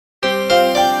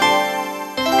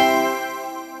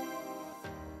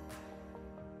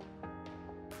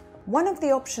One of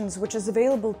the options which is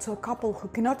available to a couple who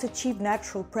cannot achieve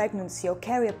natural pregnancy or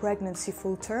carry a pregnancy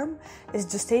full term is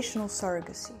gestational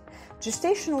surrogacy.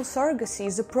 Gestational surrogacy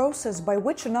is a process by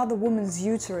which another woman's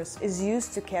uterus is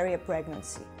used to carry a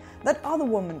pregnancy. That other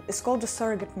woman is called a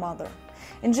surrogate mother.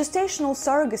 In gestational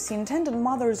surrogacy, intended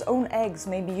mother's own eggs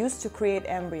may be used to create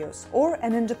embryos, or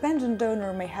an independent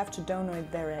donor may have to donate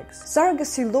their eggs.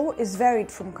 Surrogacy law is varied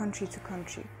from country to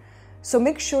country, so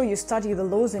make sure you study the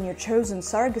laws in your chosen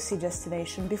surrogacy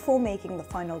destination before making the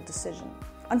final decision.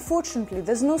 Unfortunately,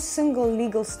 there's no single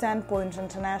legal standpoint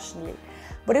internationally,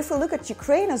 but if we look at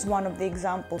Ukraine as one of the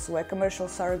examples where commercial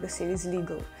surrogacy is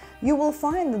legal, you will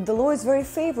find that the law is very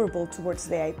favorable towards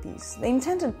the IPs. The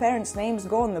intended parents' names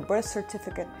go on the birth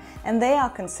certificate, and they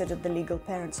are considered the legal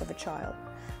parents of a child.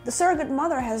 The surrogate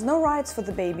mother has no rights for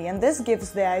the baby, and this gives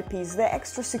the IPs their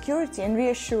extra security and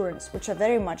reassurance, which are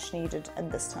very much needed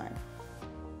at this time.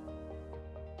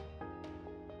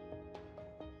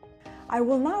 I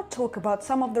will now talk about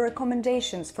some of the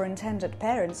recommendations for intended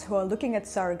parents who are looking at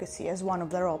surrogacy as one of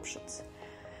their options.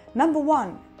 Number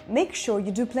 1. Make sure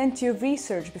you do plenty of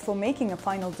research before making a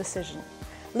final decision.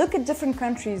 Look at different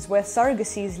countries where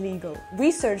surrogacy is legal.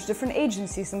 Research different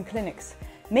agencies and clinics.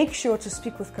 Make sure to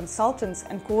speak with consultants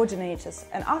and coordinators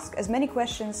and ask as many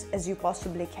questions as you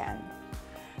possibly can.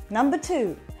 Number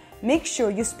 2. Make sure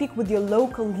you speak with your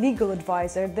local legal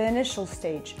advisor at the initial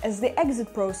stage, as the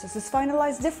exit process is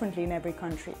finalized differently in every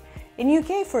country. In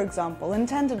UK, for example,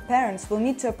 intended parents will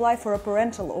need to apply for a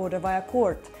parental order via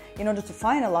court in order to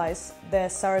finalize their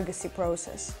surrogacy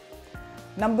process.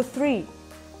 Number 3.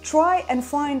 Try and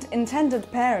find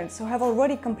intended parents who have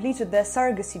already completed their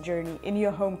surrogacy journey in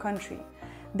your home country.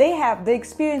 They have the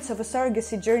experience of a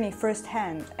surrogacy journey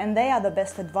firsthand, and they are the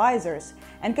best advisors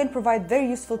and can provide very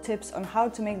useful tips on how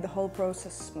to make the whole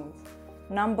process smooth.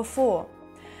 Number 4.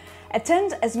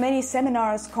 Attend as many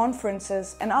seminars,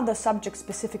 conferences, and other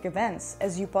subject-specific events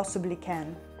as you possibly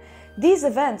can. These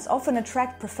events often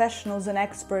attract professionals and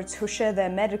experts who share their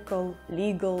medical,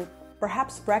 legal,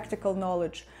 perhaps practical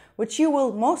knowledge, which you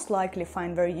will most likely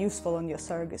find very useful on your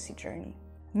surrogacy journey.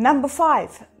 Number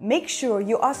 5. Make sure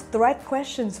you ask the right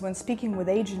questions when speaking with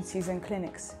agencies and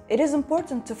clinics. It is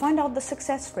important to find out the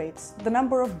success rates, the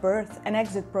number of birth and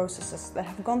exit processes that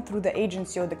have gone through the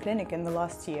agency or the clinic in the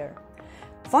last year.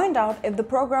 Find out if the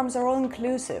programs are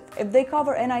all-inclusive, if they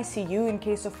cover NICU in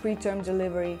case of preterm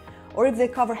delivery, or if they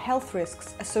cover health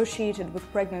risks associated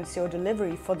with pregnancy or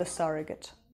delivery for the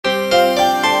surrogate.